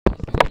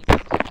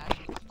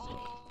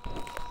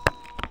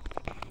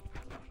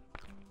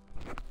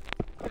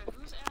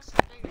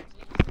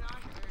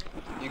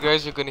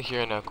guys are gonna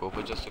hear an echo,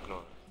 but just ignore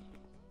it.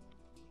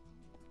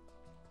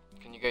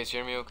 Can you guys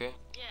hear me okay?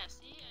 Yeah,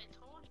 see, I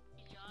told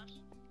you,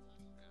 Josh.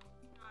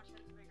 Now I tried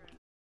to figure it out.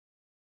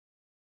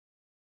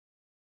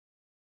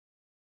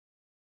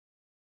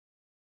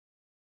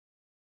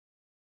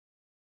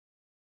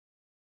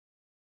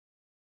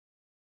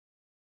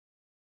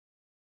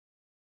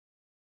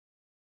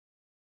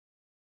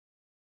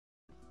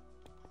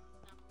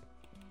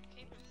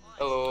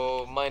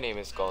 Hello, my name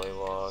is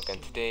Golliwog,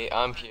 and today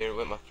I'm here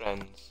with my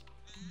friends.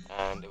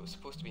 And it was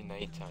supposed to be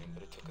night time,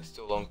 but it took us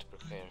so long to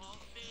prepare.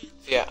 So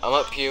yeah, I'm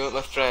up here with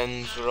my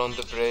friends, we're on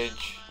the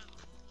bridge.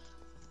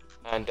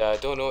 And I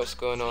don't know what's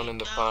going on in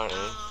the party.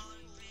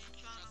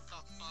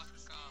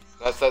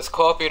 That's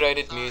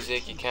copyrighted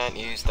music, you can't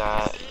use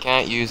that. You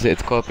can't use it,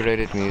 it's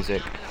copyrighted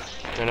music.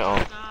 Turn it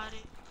off.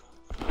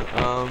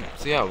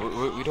 So yeah,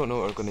 we don't know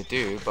what we're gonna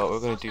do, but we're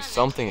gonna do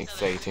something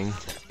exciting.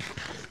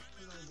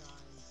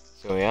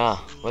 So yeah,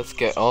 let's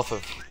get off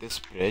of this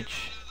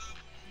bridge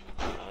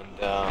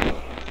and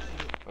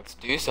let's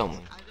do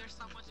something. I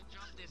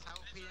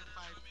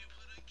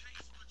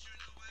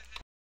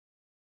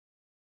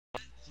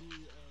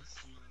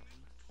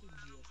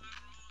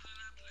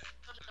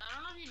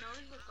don't know if you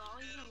noticed, but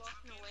Golly's been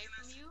walking away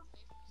from you,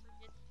 so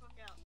get the fuck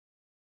out.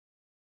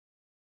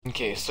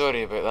 Okay,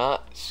 sorry about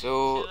that.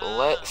 So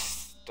let's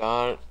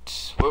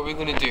start. What are we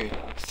gonna do?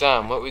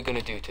 Sam, what are we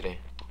gonna do today?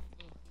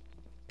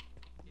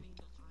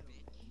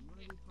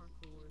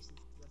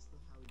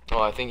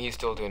 Oh, I think he's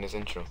still doing his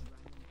intro.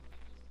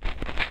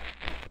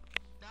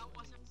 That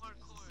wasn't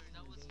parkour,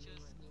 that was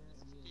just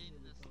getting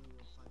this.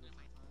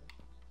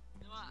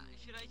 You know what,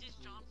 should I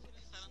just jump?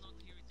 Because I don't know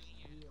what you're doing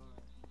here.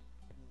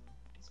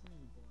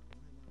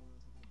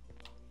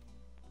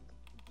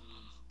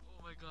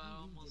 Oh my god, I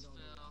almost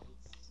fell.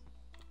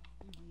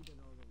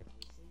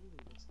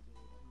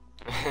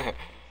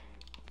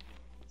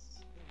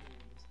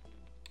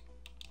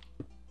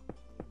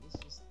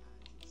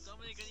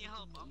 Somebody can you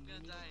help? I'm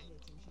gonna die.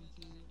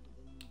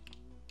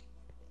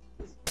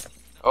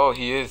 Oh,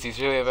 he is. He's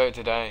really about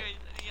to die.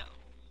 Yeah.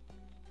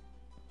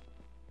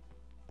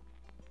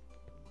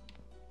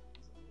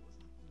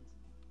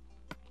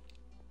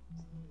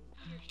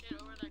 Your shit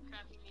over that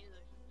crappy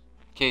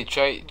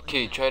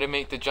music. Try to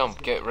make the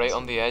jump. Get right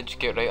on the edge.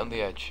 Get right on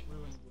the edge.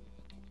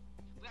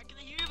 I can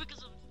hear you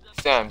because of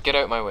the Sam, get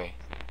out my way.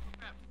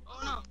 Crap.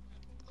 Oh no.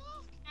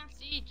 Can't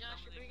see,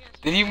 Josh, your big ass.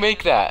 Did you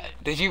make that?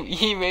 Did you?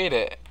 He made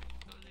it.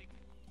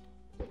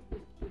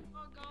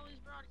 Oh, Golly's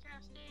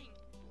broadcasting.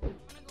 I'm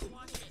gonna go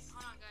watch it.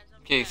 Hold on, guys.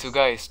 Okay, so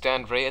guys,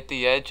 stand right at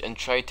the edge and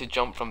try to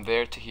jump from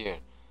there to here.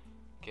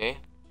 Okay?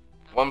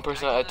 One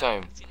person at a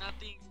time. See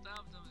nothing,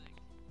 stop something.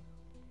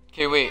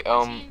 Okay, wait,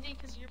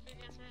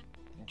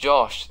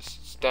 Josh,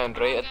 stand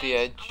right at the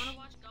edge. I wanna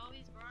watch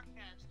Golly's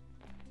broadcast.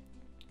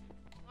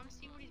 I wanna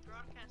see what he's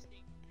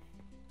broadcasting.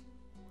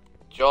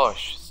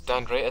 Josh,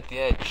 stand right at the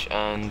edge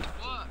and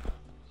What?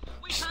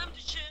 Wait, time to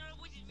share up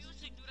with his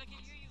music, dude, I can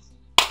hear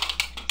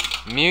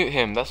you. mute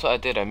him. That's what I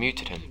did. I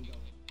muted him. Oh, let me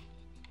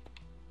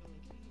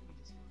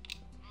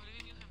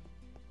mute him.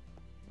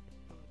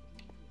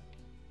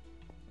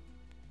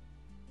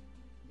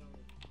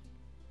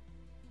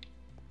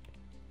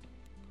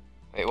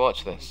 Wait,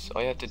 watch this.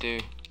 All you have to do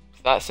is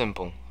that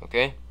simple,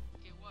 okay?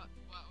 Okay, what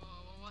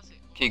was it?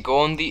 Okay, go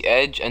on the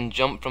edge and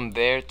jump from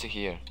there to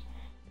here.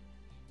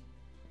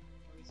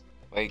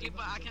 Okay, Like,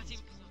 but I can't see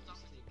because of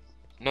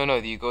something. no,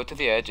 you go to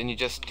the edge and you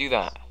just do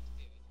that.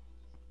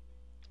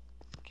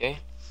 Okay?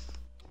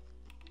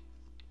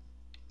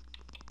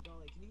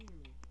 Dolly, can you hear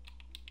me?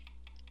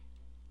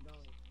 Dolly. I'm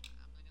not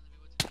gonna be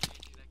able to hear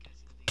you, dude, I can't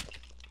see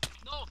nothing.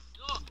 No,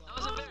 that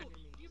wasn't fair.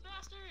 You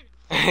bastard!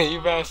 You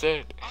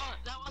bastard. Oh,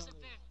 that wasn't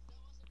fair.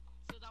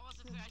 So that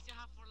wasn't fair, I still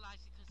have 4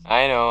 lives because...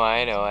 I know.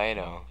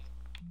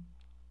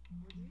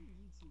 We're doing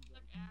YouTube.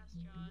 Suck ass,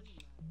 Josh.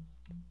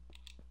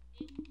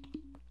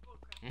 Oh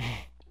crap.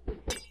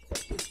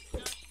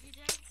 Josh, you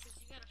dead? Cause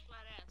you got a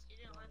flat ass. You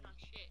didn't land on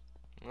shit.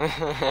 I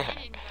didn't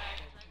die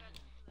cause I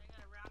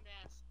got a round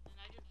ass. And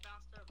I just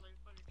bounced up like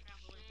a fucking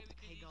trampoline.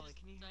 Hey, Dolly,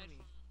 can you hear me?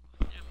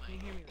 Never Can you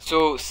mind. hear me?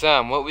 So,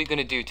 Sam, what are we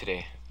gonna do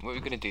today? What are we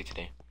gonna do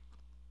today?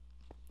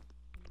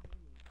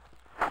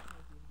 We're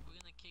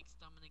gonna kick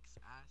Dominic's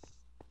ass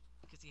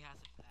because he has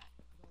a flat.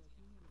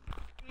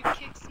 You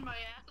kicked my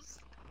ass.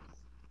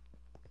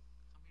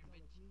 Come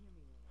here,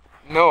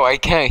 bitch. No, I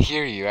can't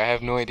hear you. I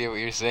have no idea what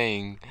you're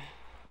saying.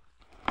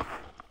 Sorry,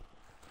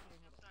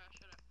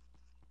 shut up.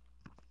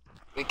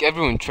 Like,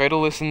 everyone, try to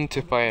listen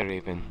to Fire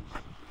Raven.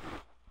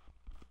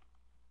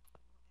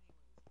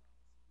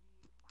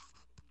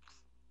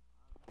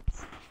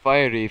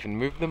 Fire Raven,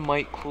 move the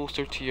mic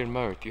closer to your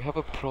mouth. You have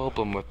a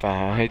problem with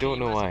that. I don't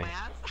know why.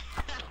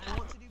 I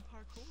want to do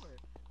parkour.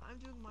 I'm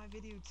doing my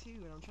video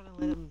too, and I'm trying to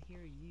let him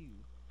hear you.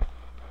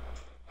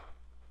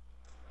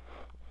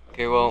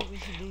 Okay, well,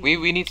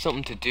 we need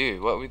something to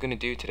do. What are we gonna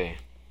do today?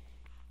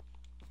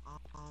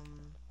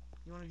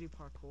 You want to do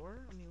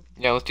parkour? I mean, we can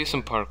do Yeah, let's do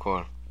some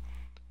parkour.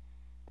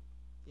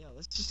 Yeah,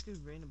 let's just go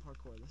random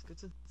parkour. Let's go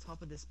to the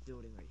top of this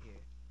building right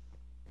here.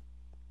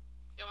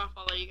 I wanna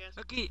follow you guys.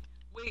 Okay,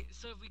 Wait,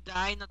 so if we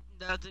die, not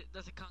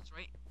does it count,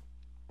 right?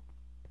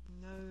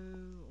 No,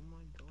 oh my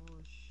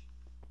gosh.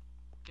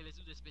 Okay, let's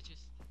do this,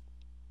 bitches.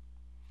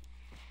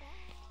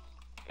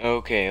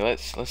 Okay,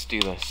 let's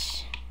do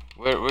this.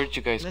 Where'd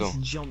you guys go? Let's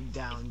jump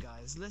down,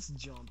 guys. Let's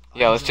jump.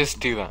 Yeah, I let's jumped just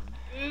do that. down.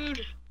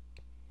 Dude.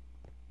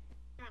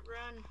 Can't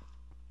run.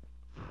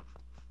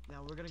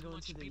 Now we're gonna Too go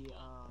much into the people.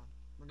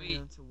 we're gonna Wait.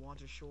 go into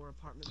Water Shore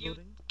apartment You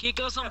building. kick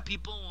out some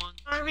people. 1, 2,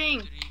 Starving.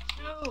 3,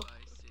 4, No. 5,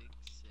 6,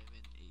 7,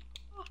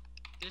 8.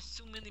 There's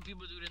too many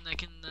people, dude, and I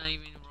cannot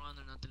even run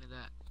or nothing like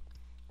that.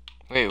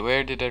 Wait,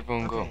 where did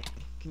everyone go? Okay,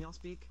 can y'all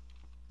speak?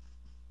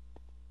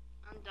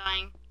 I'm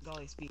dying.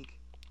 Golly, speak.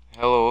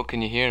 Hello,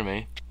 can you hear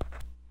me?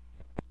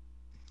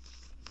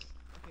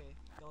 Okay,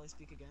 Golly,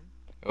 speak again.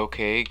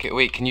 Okay,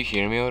 wait, can you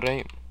hear me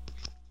alright?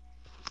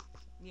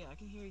 Yeah, I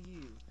can hear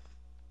you.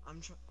 I'm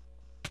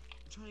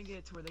trying to get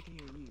it to where they can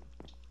hear you.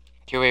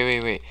 Okay,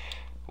 wait.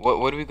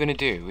 What are we gonna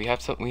do? We have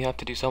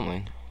to do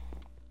something.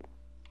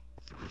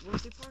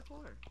 Where's the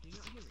parkour? Do you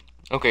not hear me?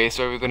 Okay,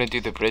 so are we gonna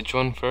do the bridge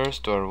one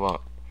first, or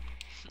what?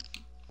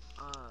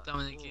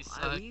 Dominic, you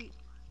suck.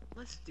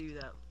 Let's do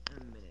that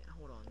in a minute.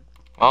 Hold on.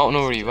 I don't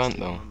know where you Just went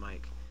though. on my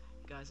mic.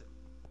 Guys,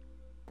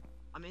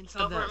 I'm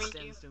inside Over that me, too.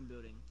 sandstone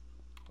building.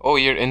 Oh,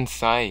 you're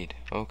inside.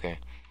 Okay.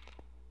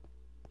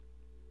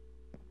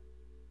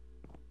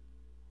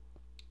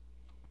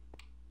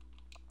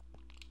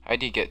 How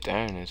do you get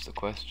down is the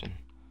question.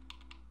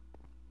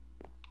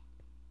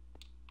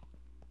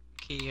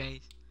 Okay, guys.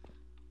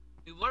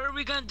 Wait, what are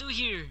we gonna do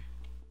here?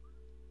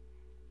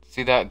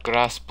 See that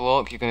grass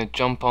block? You're gonna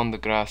jump on the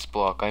grass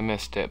block. I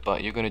missed it,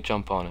 but you're gonna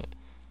jump on it.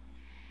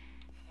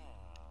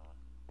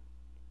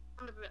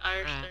 I'm a bit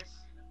Irish there. Rats.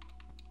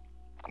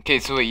 Okay,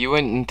 so wait, you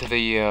went into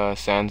the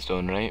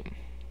sandstone, right?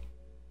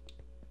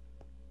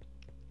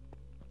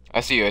 I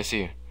see you.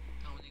 Dominic,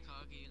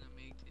 how can you not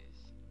make this?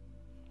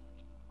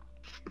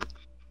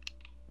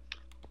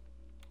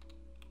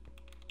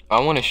 I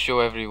want to show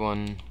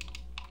everyone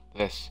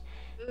this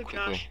Ooh,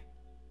 quickly. Josh.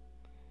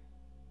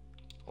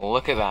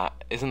 Look at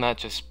that. Isn't that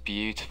just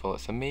beautiful?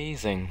 It's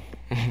amazing.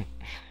 No!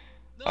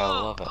 I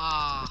love it.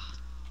 Ah,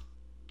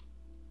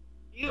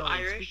 You Golly,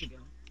 Irish? speak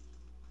again.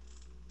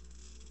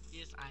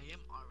 yes, I am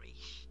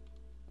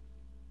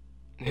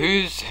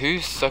Irish.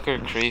 Who's Sucker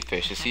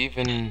Crayfish? Is he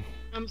even...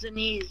 Thumbs and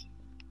knees.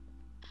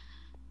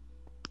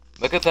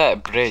 Look at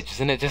that bridge.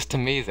 Isn't it just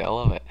amazing? I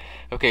love it.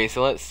 Okay,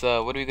 so let's,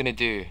 what are we gonna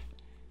do?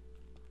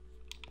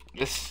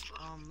 This...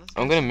 Let's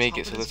I'm go gonna to the make top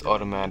it of so this this building.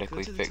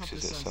 automatically Go to the top of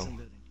fixes the itself. sandstone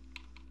building.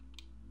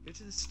 Go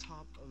to this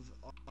top of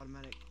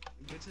automatic.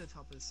 Go to the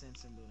top of the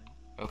sandstone building.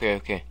 Okay.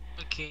 Okay,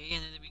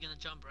 and then we're gonna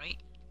jump, right?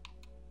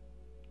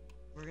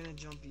 We're gonna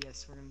jump.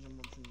 Yes, we're gonna jump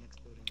on to the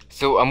next building.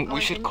 So, Oh, we I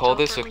should didn't call jump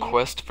this a earlier.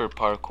 quest for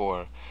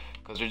parkour.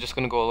 Because we're just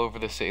gonna go all over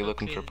the city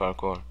looking for Okay.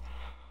 parkour.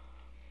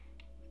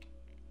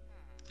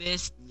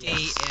 Best day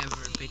Yes.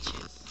 ever,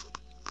 bitches.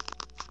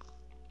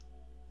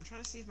 I'm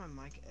trying to see if my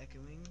mic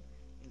echoing,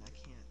 and I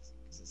can't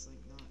because it's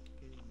like not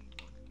getting me.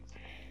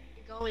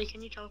 Golly,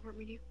 can you teleport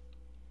me to you?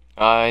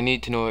 I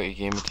need to know what your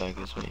gamer tag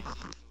is, mate.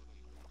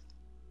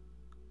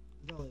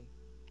 Golly.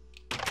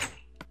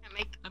 Can't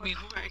make the I mean,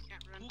 parkour, I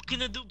can't run. Who can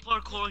do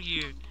parkour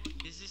here?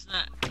 This is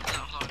not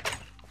hard.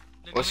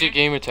 Look, What's come your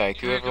here. gamer tag?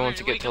 Come here, Whoever come wants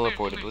to here. get Wait, come here,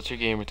 come teleported, here. what's your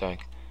gamer tag?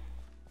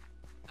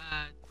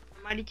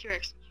 Mighty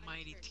T-Rex.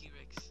 Mighty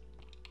T-Rex.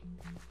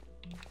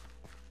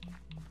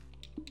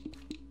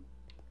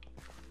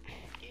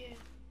 Yeah.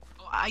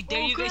 Oh, I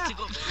dare Oh, you guys to crap.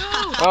 go.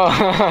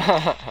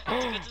 Oh! To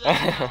go to the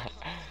swamp. To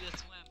the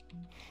swamp.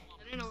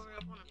 I didn't know we were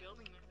up on a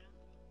building like that.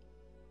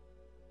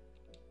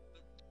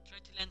 Try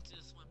to land to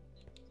the swamp.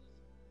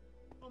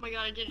 Oh my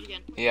god, I did it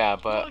again. Yeah,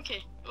 Oh, but...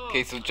 okay. Oh,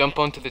 Okay, so jump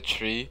onto the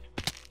tree.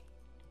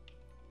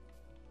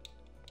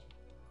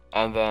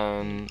 And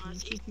then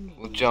it's easy.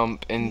 we'll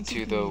jump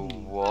into the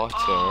water.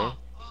 Oh,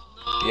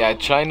 no. Yeah,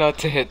 try not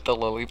to hit the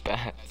lily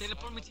pads.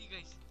 Teleport me to you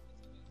guys.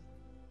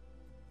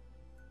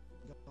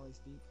 Golly,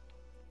 speak.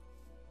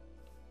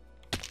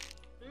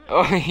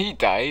 Oh, he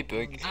died.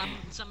 Like,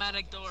 Some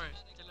attic door.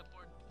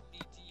 Teleport me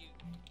to you.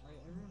 Alright,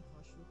 everyone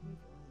hush real quick.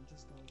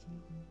 Just Golly,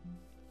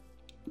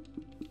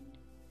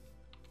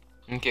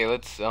 speak. okay,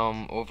 let's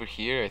over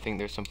here. I think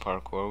there's some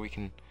parkour we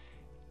can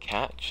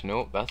catch.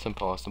 Nope, that's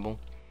impossible.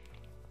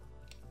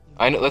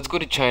 I know. Let's go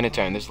to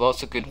Chinatown. There's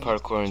lots of good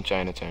parkour in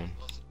Chinatown.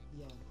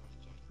 Yeah.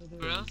 There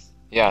For real? is.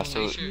 Yeah.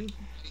 So Sure.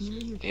 Can you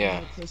move your Yeah.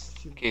 camera closer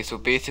to- okay. So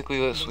basically,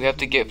 we have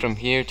to get from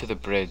here to the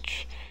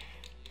bridge.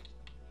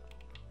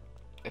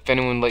 If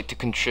anyone would like to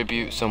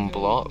contribute some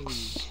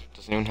blocks,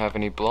 does anyone have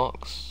any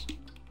blocks?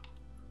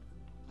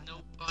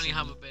 Nope, I only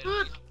have a bed.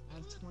 I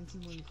have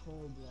 21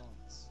 coal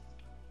blocks.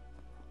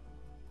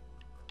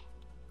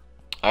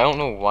 I don't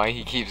know why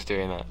he keeps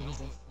doing that. Because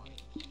I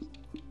fight.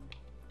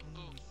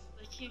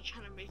 I keep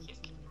trying to make it.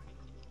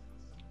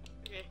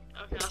 Okay,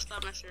 I'll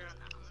stop messing around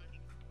now.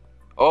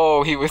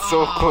 Oh, he was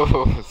so Ah.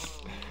 close. Is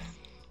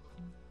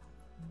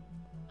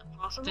that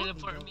possible?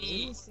 Teleport It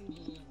me. will save the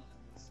world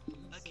after this. It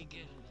will Okay, save the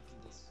good. world after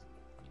this.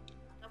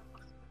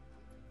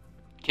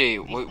 Okay,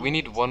 we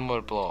need one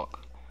more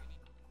block.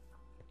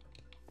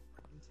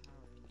 I'm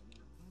towering right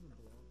now.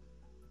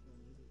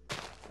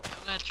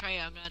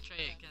 try it. I'm gonna try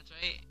it. Can I try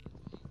it?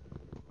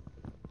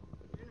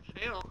 You're gonna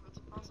fail. That's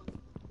impossible.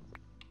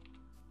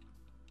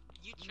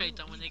 You tried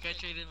Dominic. I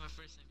tried it my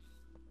first time.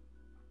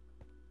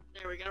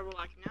 There, we gotta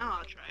relax. Now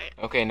I'll try it.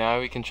 Okay, now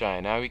we can try.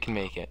 Now we can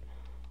make it.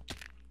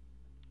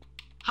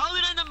 How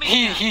did I not make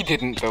that? He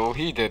didn't though.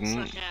 He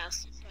didn't. Suck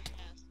ass. Suck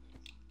ass.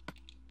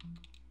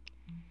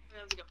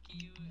 Let's go. Can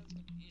you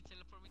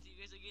teleport me to you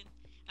guys again?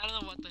 I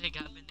don't know what the heck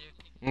happened there.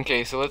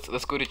 Okay, so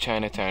let's go to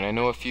Chinatown. I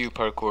know a few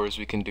parkours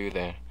we can do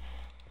there.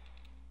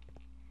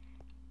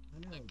 I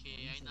know.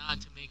 Okay, I know how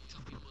to make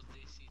some people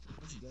dizzy.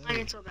 Let's go. I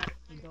need so bad.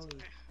 Hey, Golly.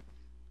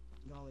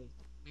 Golly.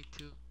 Me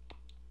too.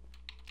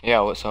 Yeah,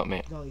 what's up,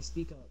 mate? Golly,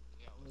 speak up.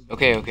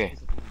 Okay, okay. Okay,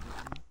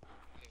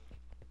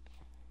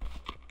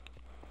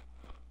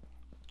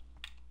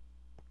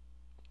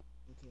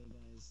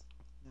 guys.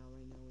 Now,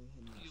 right now we're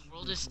heading. Your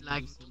world is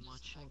lagging too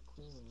much. Oh,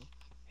 cool.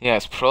 Yeah,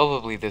 it's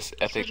probably this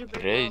Such a epic big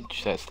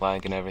bridge that's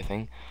lagging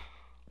everything.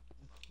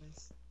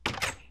 Quest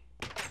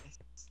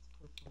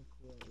for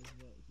Parkour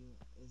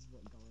is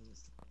what Golly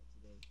wants to call it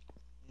today,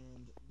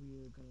 and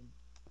we're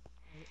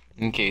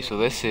gonna. Okay, so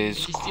this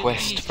is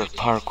Quest for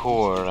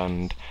Parkour,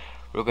 and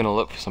we're gonna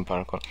look for some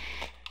parkour.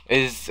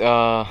 Is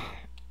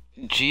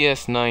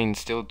GS9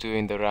 still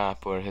doing the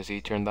rap, or has he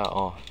turned that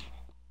off?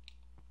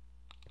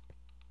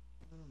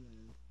 Oh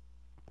man.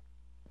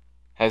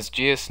 Has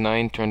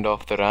GS9 turned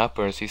off the rap,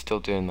 or is he still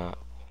doing that?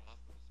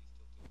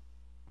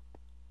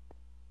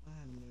 I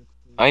have no clue.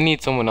 I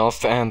need someone else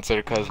to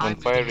answer, because when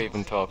Fire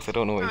Raven talks, I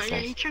don't know Oh, what he yeah,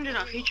 he says. turned it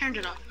off. He turned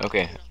it off.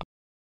 Okay.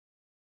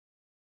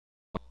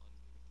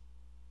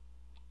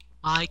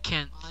 I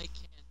can't. I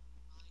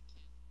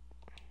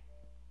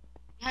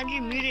had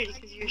you muted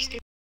because you're stupid.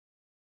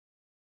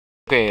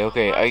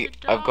 Okay,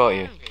 I've got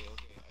you.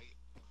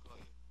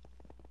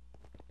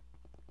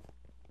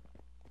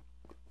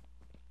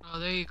 Oh,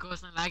 there you go.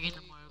 It's not lagging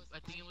anymore. I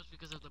think it was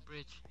because of the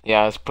bridge.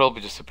 Yeah, it's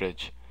probably just a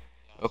bridge.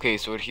 Okay,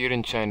 so we're here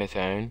in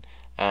Chinatown,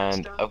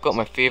 and I've got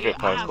my favorite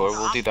parkour.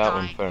 We'll do that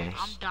one I'm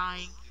first.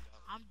 dying.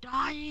 I'm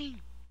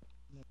dying.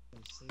 No,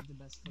 save the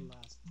best for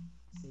last.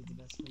 Save the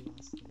best for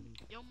last, Golly.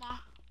 Yo, ma.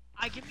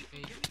 Give me.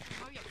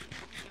 Hurry up.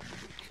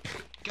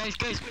 Guys,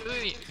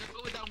 wait. Don't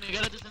go without me. I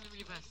gotta do something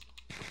really fast.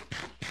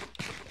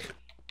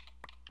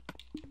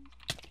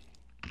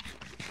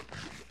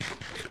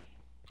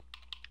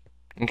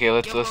 Okay,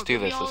 let's Yo, bro, do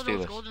give me this. all Let's do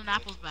those this. golden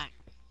apples back.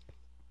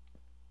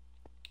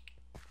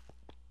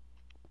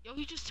 Yo,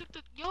 he just took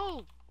the.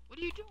 Yo, what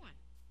are you doing?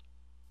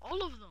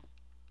 All of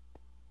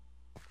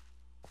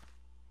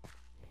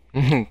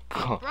them.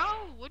 God. Bro,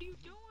 what are you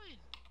doing?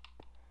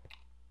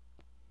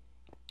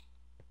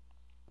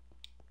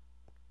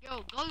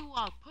 Yo,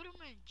 Golliwog, put him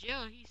in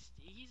jail.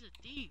 He's a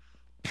thief.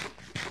 I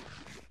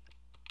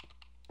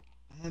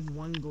have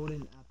one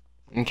golden apple.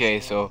 Okay,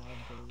 That's so all I have,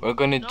 Golly. we're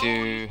gonna No,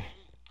 do.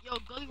 Yo,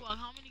 Golliwog,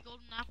 how many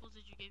golden apples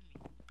did you give me?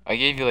 I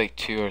gave you like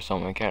 2 or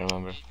something. I can't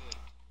remember.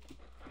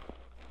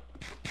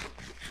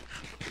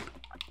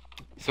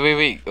 So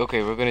wait.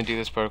 Okay, we're gonna do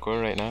this parkour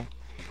right now.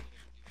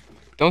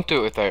 Don't do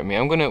it without me.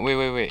 I'm gonna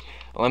wait.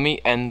 Let me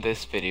end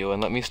this video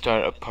and let me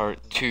start a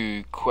part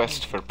 2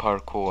 Quest for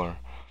Parkour.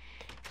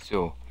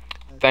 So,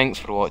 thanks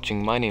for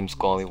watching. My name's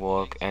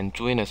Golliwog, and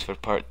join us for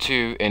part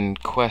 2 in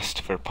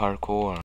Quest for Parkour.